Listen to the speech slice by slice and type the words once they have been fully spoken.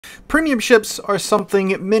Premium ships are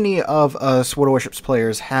something many of us World of Warships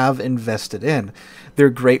players have invested in. They're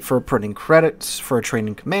great for printing credits, for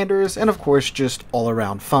training commanders, and of course just all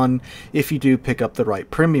around fun if you do pick up the right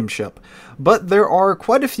premium ship. But there are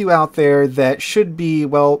quite a few out there that should be,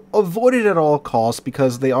 well, avoided at all costs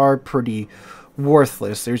because they are pretty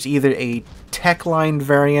worthless. There's either a tech line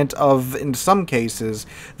variant of, in some cases,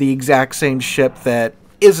 the exact same ship that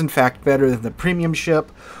is in fact better than the premium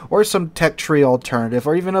ship, or some tech tree alternative,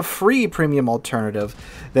 or even a free premium alternative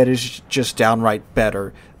that is just downright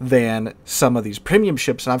better than some of these premium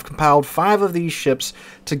ships. And I've compiled 5 of these ships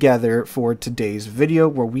together for today's video,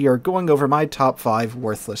 where we are going over my top 5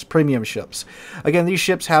 worthless premium ships. Again, these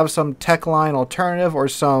ships have some tech line alternative or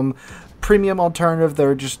some premium alternative that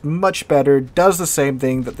are just much better, does the same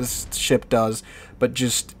thing that this ship does, but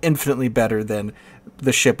just infinitely better than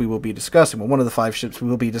the ship we will be discussing. Well, one of the 5 ships we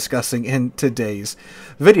will be discussing in today's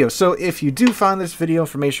video. So if you do find this video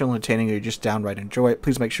informational, entertaining, or you just downright enjoy it,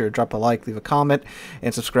 please make sure to drop a like, leave a comment,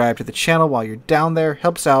 and subscribe to the channel while you're down there.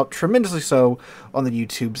 Helps out tremendously so on the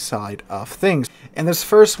YouTube side of things. And this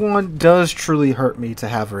first one does truly hurt me to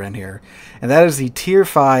have her in here, and that is the Tier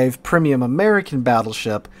 5 Premium American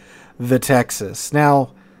Battleship, the Texas.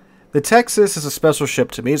 Now, the Texas is a special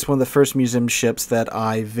ship to me. It's one of the first museum ships that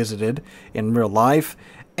I visited in real life,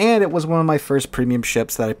 and it was one of my first premium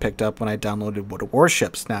ships that I picked up when I downloaded World of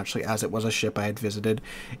Warships, naturally, as it was a ship I had visited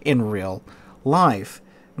in real life.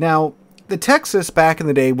 Now, the Texas back in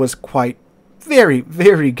the day was quite very,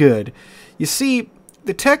 very good. You see,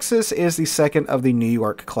 the Texas is the second of the New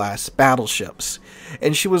York class battleships,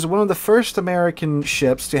 and she was one of the first American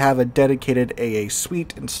ships to have a dedicated AA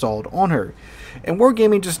suite installed on her. And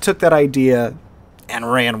Wargaming just took that idea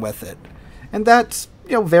and ran with it. And that's,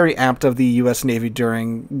 very apt of the US Navy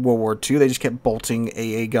during World War II. They just kept bolting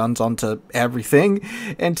AA guns onto everything,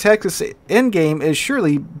 and Texas endgame is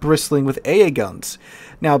surely bristling with AA guns.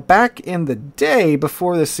 Now, back in the day,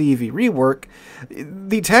 before the CEV rework,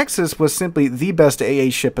 the Texas was simply the best AA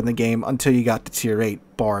ship in the game until you got to Tier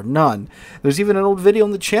 8, bar none. There's even an old video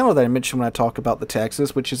on the channel that I mentioned when I talk about the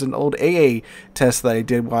Texas, which is an old AA test that I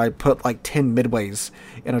did where I put like 10 midways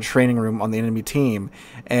in a training room on the enemy team,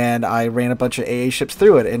 and I ran a bunch of AA ships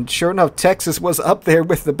through it, and sure enough, Texas was up there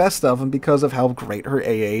with the best of them because of how great her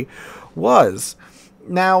AA was.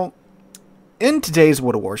 Now, in today's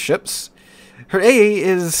World of Warships, her AA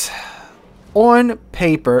is, on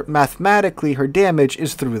paper, mathematically, her damage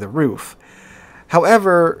is through the roof.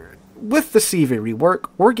 However, with the CV rework,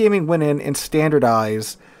 Wargaming went in and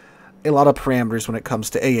standardized a lot of parameters when it comes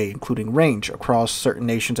to AA, including range across certain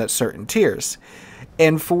nations at certain tiers.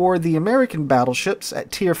 And for the American battleships at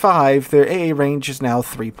Tier 5, their AA range is now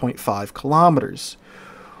 3.5 kilometers.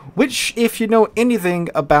 Which, if you know anything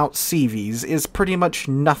about CVs, is pretty much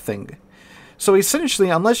nothing. So essentially,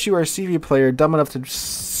 unless you are a CV player dumb enough to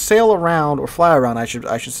sail around, or fly around, I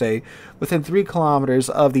should say, within 3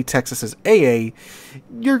 kilometers of the Texas's AA,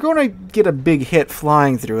 you're going to get a big hit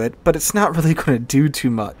flying through it, but it's not really going to do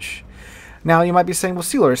too much. Now, you might be saying, well,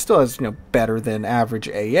 Sealord still has, better than average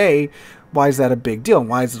AA. Why is that a big deal?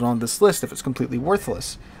 Why is it on this list if it's completely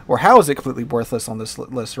worthless? Or how is it completely worthless on this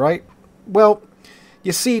list, right? Well,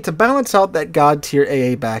 you see, to balance out that god tier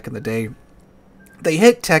AA back in the day, they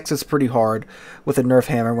hit Texas pretty hard with a nerf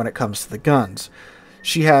hammer when it comes to the guns.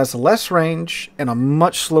 She has less range and a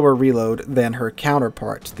much slower reload than her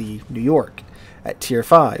counterpart, the New York, at Tier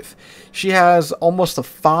 5. She has almost a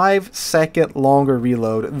 5-second longer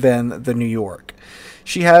reload than the New York.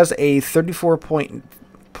 She has a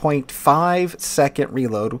 34.5 second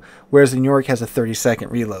reload, whereas the New York has a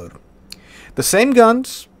 30-second reload. The same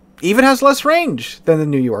guns, even has less range than the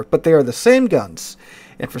New York, but they are the same guns.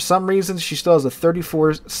 And for some reason, she still has a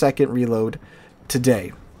 34-second reload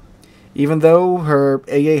today. Even though her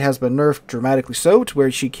AA has been nerfed dramatically so to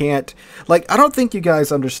where she can't... Like, I don't think you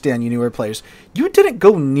guys understand, you newer players. You didn't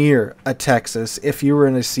go near a Texas if you were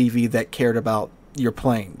in a CV that cared about your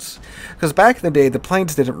planes. Because back in the day, the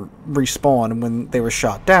planes didn't respawn when they were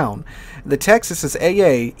shot down. The Texas's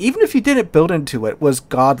AA, even if you didn't build into it, was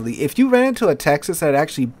godly. If you ran into a Texas that had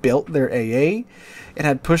actually built their AA and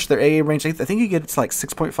had pushed their AA range, I think you get it's like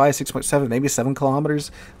 6.5, 6.7, maybe 7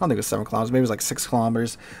 kilometers. I don't think it was 7 kilometers, maybe it was like 6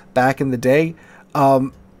 kilometers back in the day.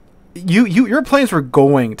 Your planes were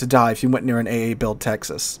going to die if you went near an AA build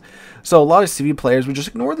Texas. So a lot of CV players would just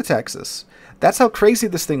ignore the Texas. That's how crazy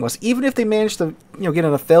this thing was. Even if they managed to, get in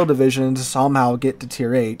a failed division to somehow get to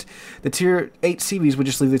Tier 8, the Tier 8 CVs would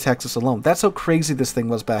just leave the Texas alone. That's how crazy this thing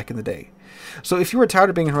was back in the day. So if you were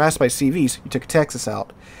tired of being harassed by CVs, you took Texas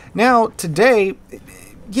out. Now, today,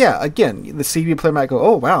 yeah, again, the CV player might go,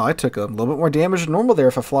 "Oh wow, I took a little bit more damage than normal there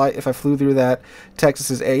if I flew through that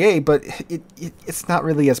Texas's AA," but it's not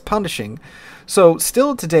really as punishing. So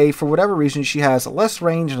still today, for whatever reason, she has less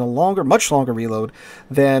range and a much longer reload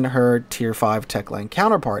than her Tier 5 Techline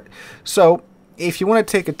counterpart. So if you want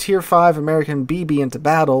to take a Tier 5 American BB into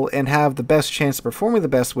battle and have the best chance of performing the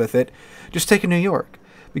best with it, just take a New York.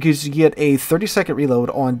 Because you get a 30-second reload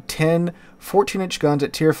on 10 14-inch guns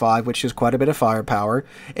at Tier 5, which is quite a bit of firepower,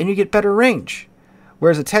 and you get better range.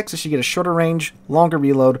 Whereas at Texas, you get a shorter range, longer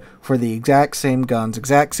reload for the exact same guns,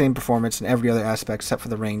 exact same performance in every other aspect except for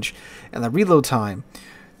the range and the reload time.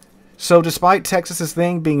 So despite Texas's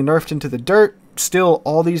thing being nerfed into the dirt, still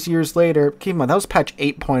all these years later, keep in mind, that was patch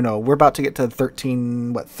 8.0. We're about to get to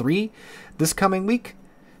 13.3 this coming week.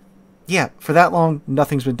 Yeah, for that long,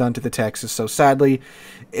 nothing's been done to the Texas, so sadly,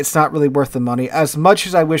 it's not really worth the money. As much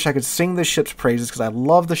as I wish I could sing the ship's praises, because I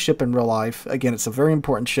love the ship in real life. Again, it's a very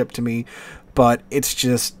important ship to me, but it's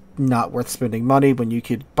just not worth spending money when you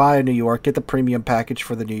could buy a New York, get the premium package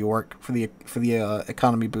for the New York, for the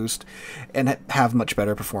economy boost, and have much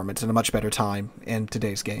better performance and a much better time in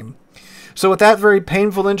today's game. So with that very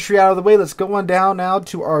painful entry out of the way, let's go on down now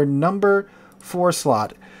to our number 4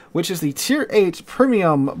 slot, which is the Tier 8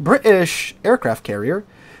 Premium British Aircraft Carrier,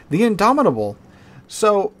 the Indomitable.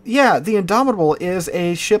 So, yeah, the Indomitable is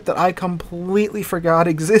a ship that I completely forgot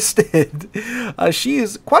existed. She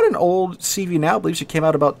is quite an old CV now. I believe she came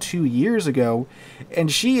out about 2 years ago.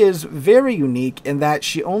 And she is very unique in that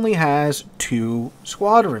she only has 2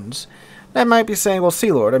 squadrons. That might be saying, well,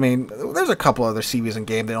 Sealord, I mean, there's a couple other CVs in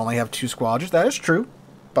game that only have 2 squadrons. That is true.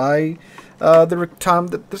 By the time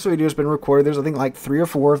that this video has been recorded, there's, I think, like 3 or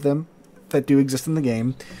 4 of them that do exist in the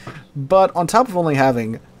game. But on top of only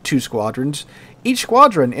having 2 squadrons, each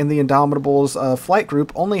squadron in the Indomitable's flight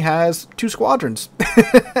group only has 2 squadrons.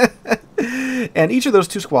 And each of those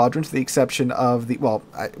 2 squadrons, with the exception of the, well,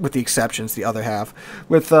 with the exceptions, the other half,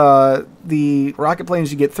 with the rocket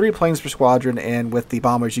planes, you get 3 planes per squadron, and with the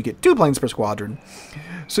bombers, you get 2 planes per squadron.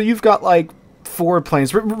 So you've got like 4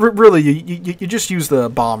 planes. Really, you just use the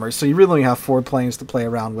bombers, so you really only have 4 planes to play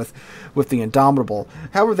around with the Indomitable.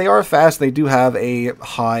 However, they are fast. They do have a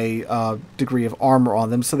high degree of armor on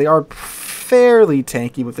them, so they are fairly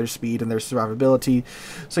tanky with their speed and their survivability.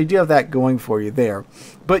 So you do have that going for you there.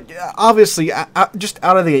 But obviously, just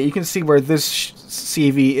out of the gate, you can see where this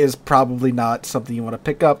CV is probably not something you want to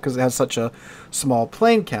pick up because it has such a small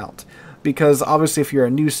plane count. Because obviously if you're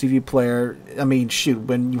a new CV player, I mean, shoot,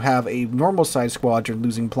 when you have a normal size squadron,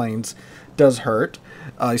 losing planes does hurt.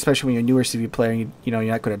 Especially when you're a newer CV player, you know,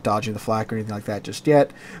 you're not good at dodging the flak or anything like that just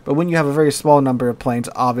yet. But when you have a very small number of planes,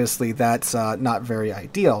 obviously that's not very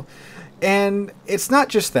ideal. And it's not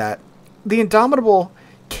just that. The Indomitable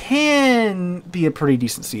can be a pretty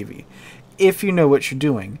decent CV if you know what you're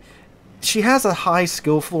doing. She has a high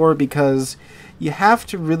skill floor because you have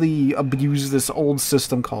to really abuse this old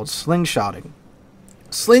system called slingshotting.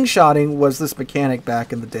 Slingshotting was this mechanic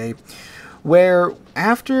back in the day where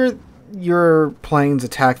after your planes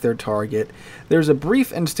attack their target, there's a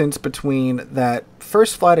brief instance between that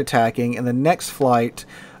first flight attacking and the next flight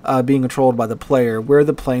being controlled by the player where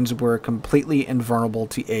the planes were completely invulnerable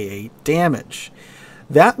to AA damage.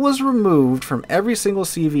 That was removed from every single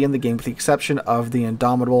CV in the game with the exception of the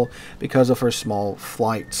Indomitable because of her small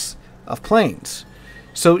flights of planes.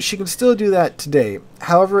 So she can still do that today.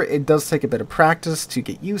 However, it does take a bit of practice to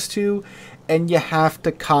get used to, and you have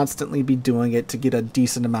to constantly be doing it to get a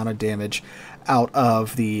decent amount of damage out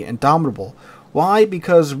of the Indomitable. Why?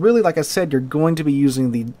 Because really, like I said, you're going to be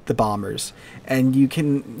using the bombers, and you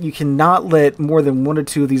cannot let more than 1 or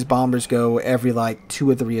 2 of these bombers go every like 2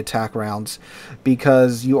 or 3 attack rounds,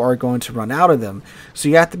 because you are going to run out of them. So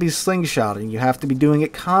you have to be slingshotting. You have to be doing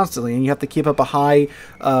it constantly, and you have to keep up a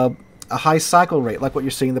high cycle rate, like what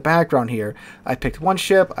you're seeing in the background here. I picked one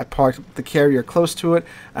ship, I parked the carrier close to it,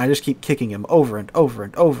 and I just keep kicking him over and over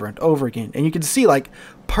and over and over again. And you can see, like,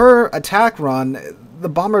 per attack run, the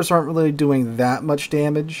bombers aren't really doing that much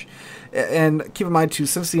damage. And keep in mind, too,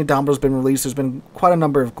 since the Indomitables been released, there's been quite a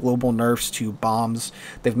number of global nerfs to bombs.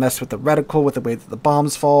 They've messed with the reticle, with the way that the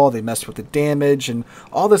bombs fall, they messed with the damage, and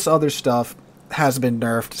all this other stuff has been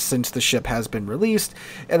nerfed since the ship has been released,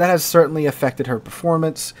 and that has certainly affected her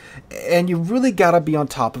performance. And you really gotta be on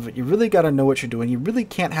top of it. You really gotta know what you're doing. You really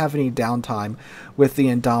can't have any downtime with the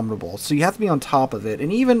Indomitable. So you have to be on top of it,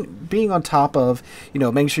 and even being on top of, you know,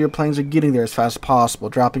 making sure your planes are getting there as fast as possible,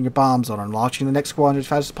 dropping your bombs on them, launching the next squadron as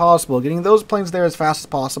fast as possible, getting those planes there as fast as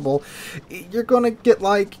possible. You're gonna get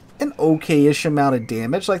like an okay-ish amount of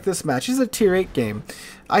damage. Like this match, this is a tier 8 game.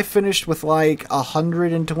 I finished with like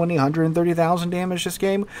 120,000, 130,000 damage this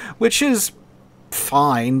game, which is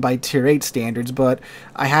fine by tier 8 standards, but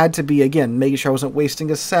I had to be, again, making sure I wasn't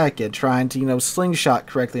wasting a second, trying to, slingshot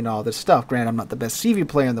correctly and all this stuff. Granted, I'm not the best CV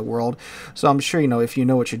player in the world, so I'm sure, if you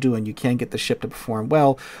know what you're doing, you can get the ship to perform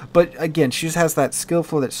well. But again, she just has that skill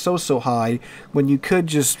floor that's so high when you could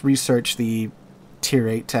just research the tier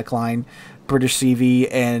 8 tech line British CV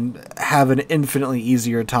and have an infinitely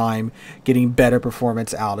easier time getting better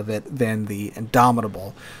performance out of it than the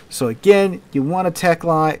Indomitable. So again, you want a tech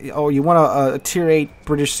line, or you want a tier 8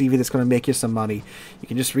 British CV that's going to make you some money. You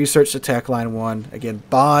can just research the tech line one. Again,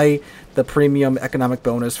 buy the premium economic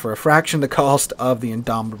bonus for a fraction the cost of the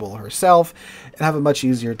Indomitable herself, and have a much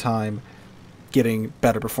easier time getting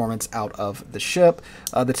better performance out of the ship.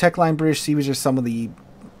 The tech line British CVs are some of the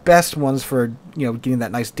best ones for getting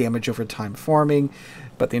that nice damage over time farming,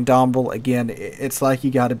 but the Indomitable, again, it's like you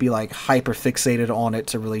got to be like hyper fixated on it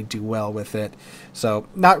to really do well with it. So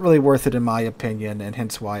not really worth it in my opinion, and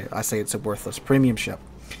hence why I say it's a worthless premium ship.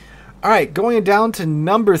 Alright, going down to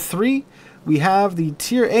number 3, we have the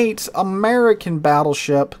tier 8 American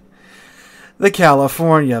battleship, the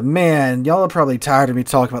California. Man, y'all are probably tired of me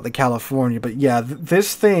talking about the California, but yeah,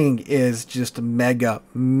 this thing is just mega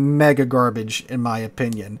garbage in my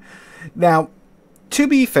opinion. Now, to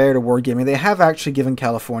be fair to Wargaming, they have actually given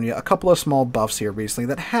California a couple of small buffs here recently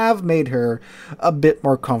that have made her a bit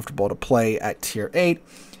more comfortable to play at tier 8.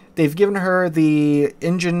 They've given her the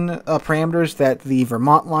engine parameters that the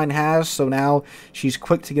Vermont line has, so now she's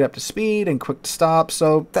quick to get up to speed and quick to stop,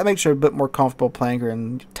 so that makes her a bit more comfortable playing her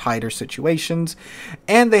in tighter situations.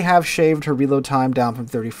 And they have shaved her reload time down from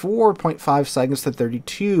 34.5 seconds to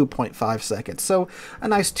 32.5 seconds, so a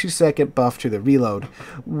nice 2-second buff to the reload.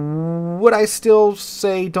 Would I still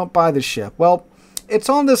say don't buy the ship? Well, it's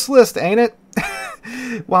on this list, ain't it?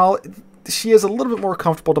 While she is a little bit more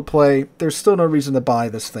comfortable to play, there's still no reason to buy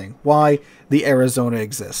this thing. Why? The Arizona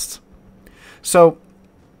exists. So,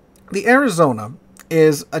 the Arizona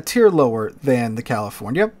is a tier lower than the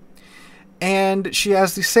California, and she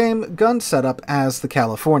has the same gun setup as the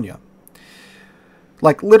California.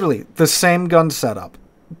 Like, literally, the same gun setup,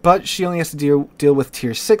 but she only has to deal with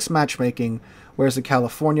tier 6 matchmaking, whereas the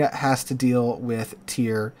California has to deal with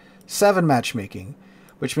tier 7 matchmaking,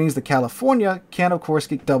 which means the California can, of course,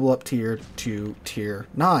 get double up tiered to tier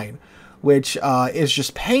 9, which is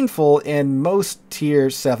just painful in most tier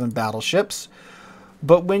 7 battleships.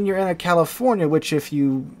 But when you're in a California, which if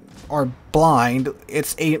you are blind,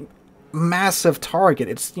 it's a massive target.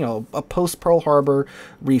 It's, a post-Pearl Harbor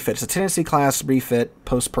refit. It's a Tennessee class refit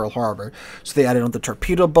post-Pearl Harbor. So they added on the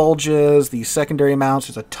torpedo bulges, the secondary mounts.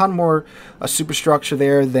 There's a ton more superstructure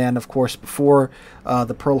there than, of course, before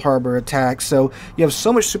the Pearl Harbor attack. So you have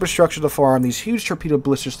so much superstructure to farm, these huge torpedo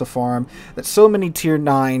blisters to farm, that so many tier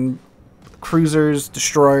 9 cruisers,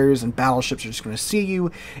 destroyers, and battleships are just going to see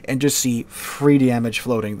you and just see free damage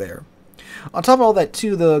floating there. On top of all that,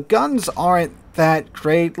 too, the guns aren't that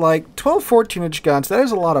great. Like 12, 14-inch guns, that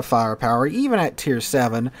is a lot of firepower, even at tier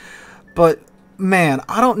 7. But man,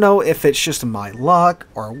 I don't know if it's just my luck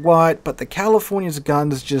or what, but the California's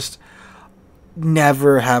guns just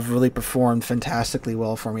never have really performed fantastically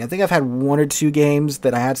well for me. I think I've had 1 or 2 games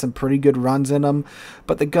that I had some pretty good runs in them,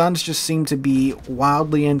 but the guns just seem to be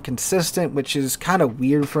wildly inconsistent, which is kind of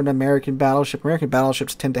weird for an American battleship. American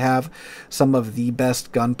battleships tend to have some of the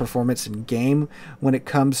best gun performance in game when it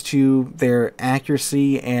comes to their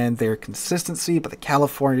accuracy and their consistency, but the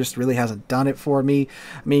California just really hasn't done it for me.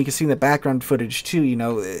 I mean, you can see in the background footage too,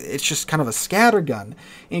 it's just kind of a scattergun.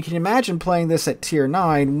 And you can imagine playing this at tier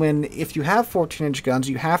 9 when, if you have 14-inch guns,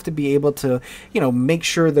 you have to be able to, make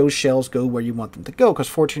sure those shells go where you want them to go, because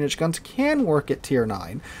 14-inch guns can work at tier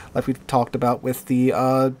 9, like we've talked about with the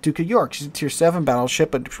Duke of York. She's a tier 7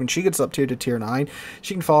 battleship, but when she gets up to tier 9,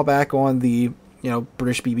 she can fall back on the,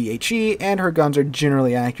 British BBHE, and her guns are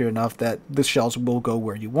generally accurate enough that the shells will go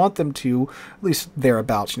where you want them to, at least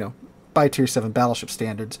thereabouts, by tier 7 battleship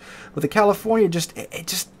standards. But the California it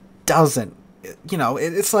just doesn't.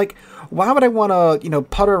 It's like, why would I want to,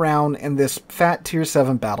 putter around in this fat tier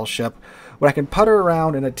 7 battleship when I can putter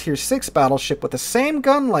around in a tier 6 battleship with the same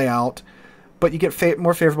gun layout, but you get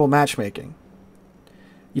more favorable matchmaking?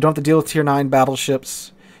 You don't have to deal with tier 9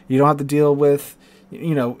 battleships. You don't have to deal with,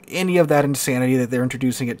 any of that insanity that they're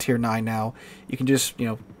introducing at tier 9 now. You can just,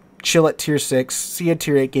 chill at tier 6, see a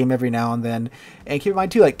tier 8 game every now and then, and keep in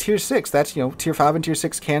mind too, like tier 6, that's, tier 5 and tier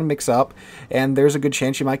 6 can mix up, and there's a good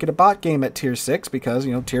chance you might get a bot game at tier 6, because,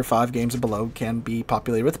 tier 5 games and below can be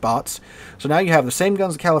populated with bots. So now you have the same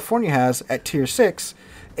guns that California has at tier 6,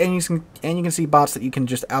 and you can see bots that you can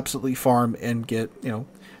just absolutely farm and get,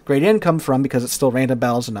 great income from, because it's still random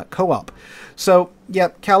battles and not co-op. So, yeah,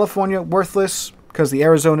 California, worthless. because the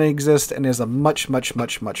Arizona exists and is a much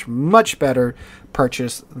better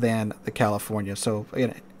purchase than the California. So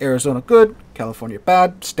again, Arizona good, California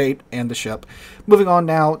bad, state and the ship. Moving on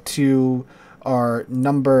now to our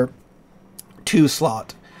number 2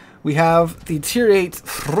 slot. We have the Tier 8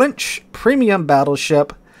 French premium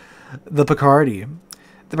battleship, the Picardie.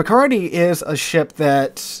 The Picardie is a ship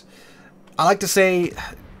that I like to say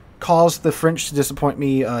caused the French to disappoint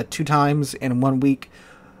me 2 times in 1 week,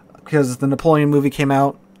 because the Napoleon movie came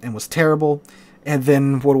out and was terrible, and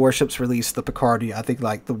then World Warships released the Picardie, I think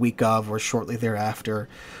like the week of or shortly thereafter.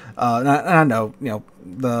 And I know,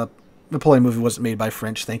 the Napoleon movie wasn't made by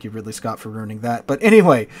French. Thank you, Ridley Scott, for ruining that. But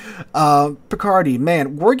anyway, Picardie,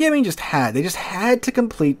 man, Wargaming just had to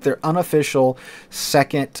complete their unofficial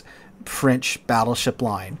second French battleship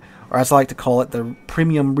line, or as I like to call it, the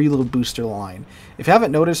premium reload booster line. If you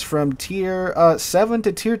haven't noticed, from tier 7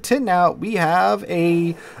 to tier 10 now, we have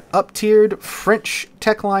a up-tiered French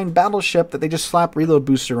tech line battleship that they just slapped reload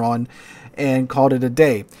booster on and called it a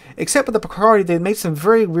day. Except with the Picardie, they made some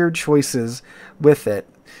very weird choices with it.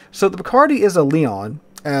 So the Picardie is a Leon,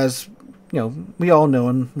 as we all know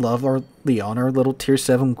and love our Leon, our little tier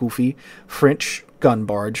 7 goofy French gun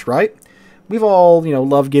barge, right? We've all,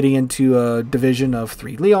 loved getting into a division of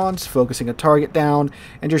 3 Leons, focusing a target down,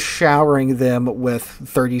 and just showering them with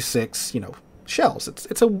 36, shells.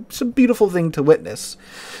 It's a beautiful thing to witness.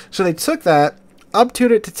 So they took that,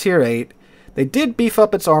 up-tiered it to tier 8. They did beef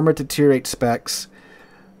up its armor to tier 8 specs,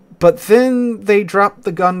 but then they dropped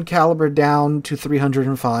the gun caliber down to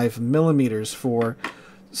 305 millimeters for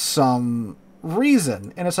some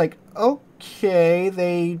reason. And it's like, okay,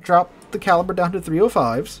 they dropped the caliber down to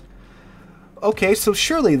 305s. Okay, so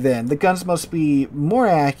surely then the guns must be more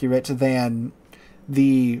accurate than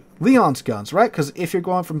the Leon's guns, right? Because if you're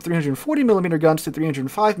going from 340 millimeter guns to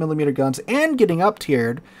 305 millimeter guns and getting up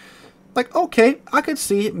tiered, like, okay, I could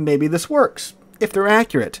see maybe this works if they're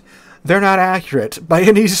accurate. They're not accurate by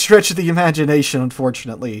any stretch of the imagination,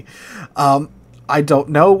 unfortunately. I don't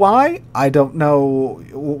know why. I don't know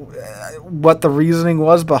what the reasoning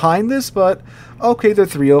was behind this, but okay, they're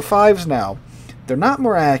 305s now. They're not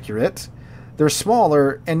more accurate. They're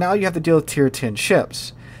smaller, and now you have to deal with tier 10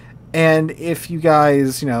 ships. And if you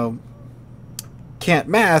guys, can't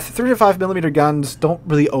math, 305 millimeter guns don't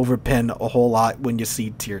really overpin a whole lot when you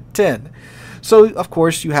see tier 10. So, of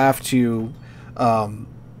course, you have to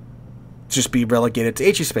just be relegated to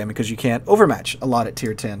HE spamming, because you can't overmatch a lot at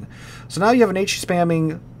tier 10. So now you have an HE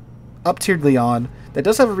spamming up-tiered Leon that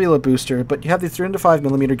does have a reload booster, but you have the 305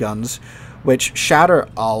 millimeter guns, which shatter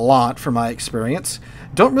a lot from my experience.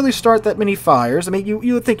 Don't really start that many fires. I mean,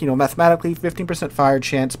 you would think, mathematically 15% fire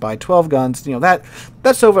chance by 12 guns,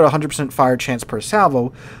 that's over 100% fire chance per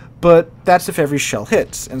salvo, but that's if every shell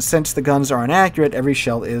hits. And since the guns are inaccurate, every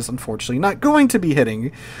shell is unfortunately not going to be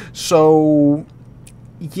hitting. So,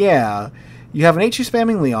 yeah, you have an HE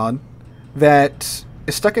spamming Leon that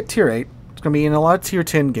is stuck at tier 8. It's going to be in a lot of tier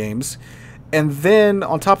 10 games. And then,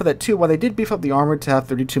 on top of that, too, while they did beef up the armor to have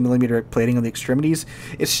 32mm plating on the extremities,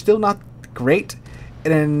 it's still not great.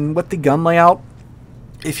 And then with the gun layout,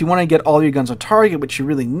 if you want to get all your guns on target, which you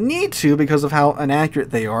really need to because of how inaccurate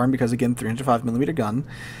they are, and because, again, 305mm gun,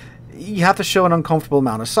 you have to show an uncomfortable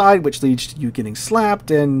amount of side, which leads to you getting slapped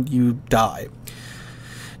and you die.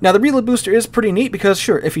 Now, the reload booster is pretty neat because,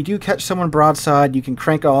 sure, if you do catch someone broadside, you can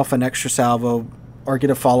crank off an extra salvo or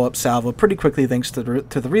get a follow-up salvo pretty quickly thanks to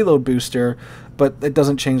the reload booster, but it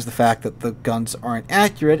doesn't change the fact that the guns aren't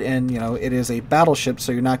accurate, and, it is a battleship,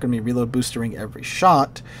 so you're not going to be reload boostering every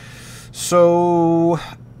shot. So,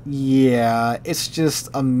 yeah, it's just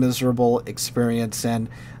a miserable experience, and,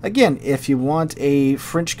 again, if you want a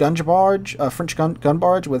French gun barge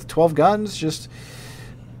with 12 guns, just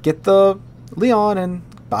get the Leon and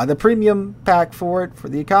buy the premium pack for it for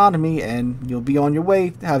the economy, and you'll be on your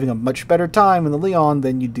way having a much better time in the Leon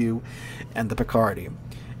than you do in the Picardie.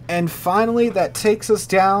 And finally, that takes us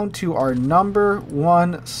down to our number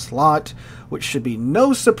 1 slot, which should be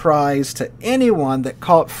no surprise to anyone that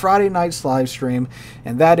caught Friday night's live stream,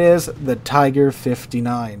 and that is the Tiger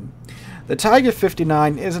 59. The Tiger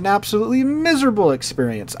 59 is an absolutely miserable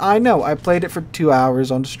experience. I know, I played it for 2 hours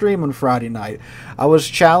on stream on Friday night. I was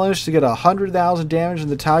challenged to get 100,000 damage in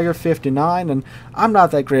the Tiger 59, and I'm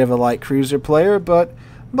not that great of a light cruiser player, but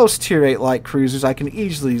most tier 8 light cruisers I can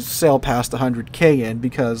easily sail past 100k in,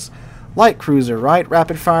 because light cruiser, right?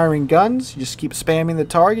 Rapid firing guns, you just keep spamming the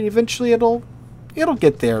target, eventually it'll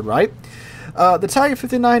get there, right? The Tiger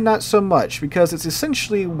 59, not so much, because it's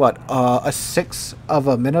essentially, what, a sixth of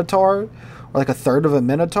a Minotaur, or like a third of a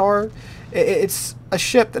Minotaur. It's a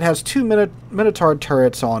ship that has 2 Minotaur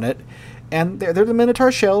turrets on it, and they're the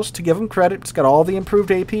Minotaur shells, to give them credit. It's got all the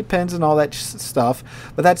improved AP pins and all that stuff,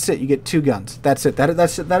 but that's it. You get 2 guns. That's it.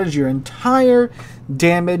 That's it. That is your entire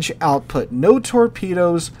damage output. No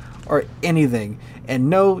torpedoes or anything, and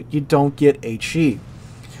no, you don't get HE.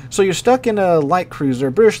 So you're stuck in a light cruiser,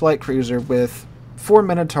 British light cruiser, with 4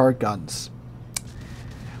 Minotaur guns,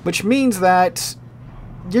 which means that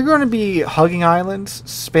you're going to be hugging islands,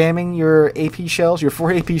 spamming your AP shells, your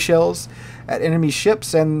 4 AP shells at enemy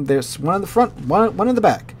ships, and there's one in the front, one in the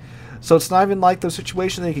back. So it's not even like those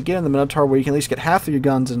situations that you could get in the Minotaur where you can at least get half of your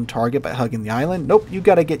guns in target by hugging the island. Nope, you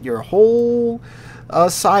got to get your whole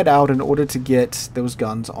side out in order to get those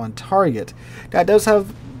guns on target. Now, it does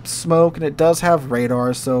have smoke and it does have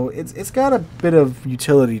radar, so it's got a bit of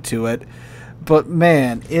utility to it. But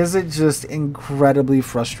man, is it just incredibly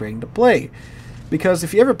frustrating to play. Because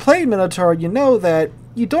if you ever played Minotaur, you know that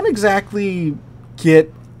you don't exactly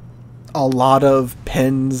get a lot of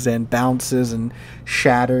pins and bounces and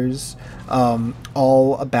shatters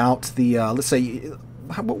all about the, let's say,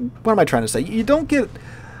 what am I trying to say? You don't get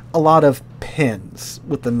a lot of pins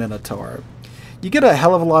with the Minotaur. You get a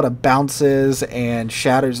hell of a lot of bounces and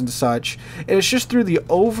shatters and such, and it's just through the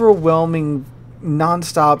overwhelming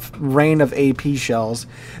non-stop rain of AP shells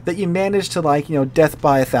that you manage to, like, you know, death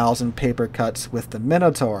by 1,000 paper cuts with the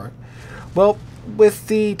Minotaur. Well, with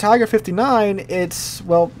the Tiger 59, it's,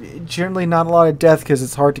 well, generally not a lot of death because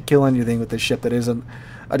it's hard to kill anything with a ship that isn't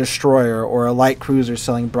a destroyer or a light cruiser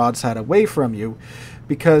selling broadside away from you,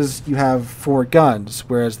 because you have 4 guns,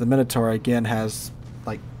 whereas the Minotaur, again, has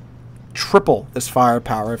like triple this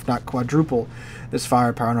firepower, if not quadruple this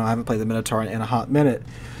firepower. No, I haven't played the Minotaur in a hot minute.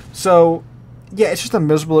 So yeah, it's just a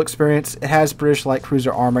miserable experience. It has British light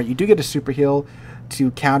cruiser armor. You do get a super heal to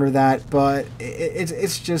counter that, but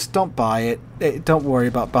it's just, don't buy it. Don't worry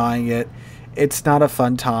about buying it. It's not a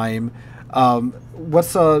fun time.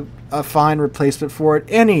 What's a fine replacement for it?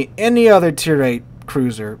 Any other tier 8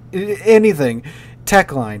 cruiser, anything,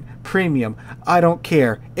 tech line, premium, I don't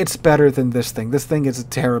care. It's better than this thing. This thing is a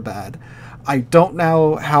terabad. I don't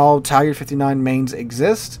know how Tiger 59 mains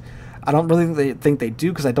exist. I don't really think they do,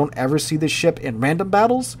 because I don't ever see this ship in random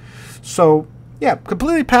battles. So yeah,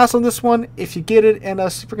 completely pass on this one. If you get it in a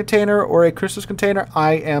super container or a Christmas container,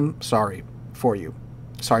 I am sorry for you.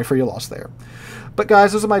 Sorry for your loss there. But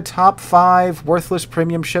guys, those are my top 5 worthless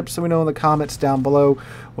premium ships. Let me know in the comments down below.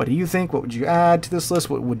 What do you think? What would you add to this list?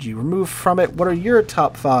 What would you remove from it? What are your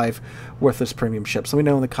top 5 worthless premium ships? Let me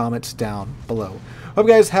know in the comments down below. Hope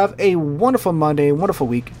you guys have a wonderful Monday, wonderful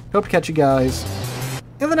week. Hope to catch you guys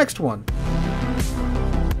in the next one.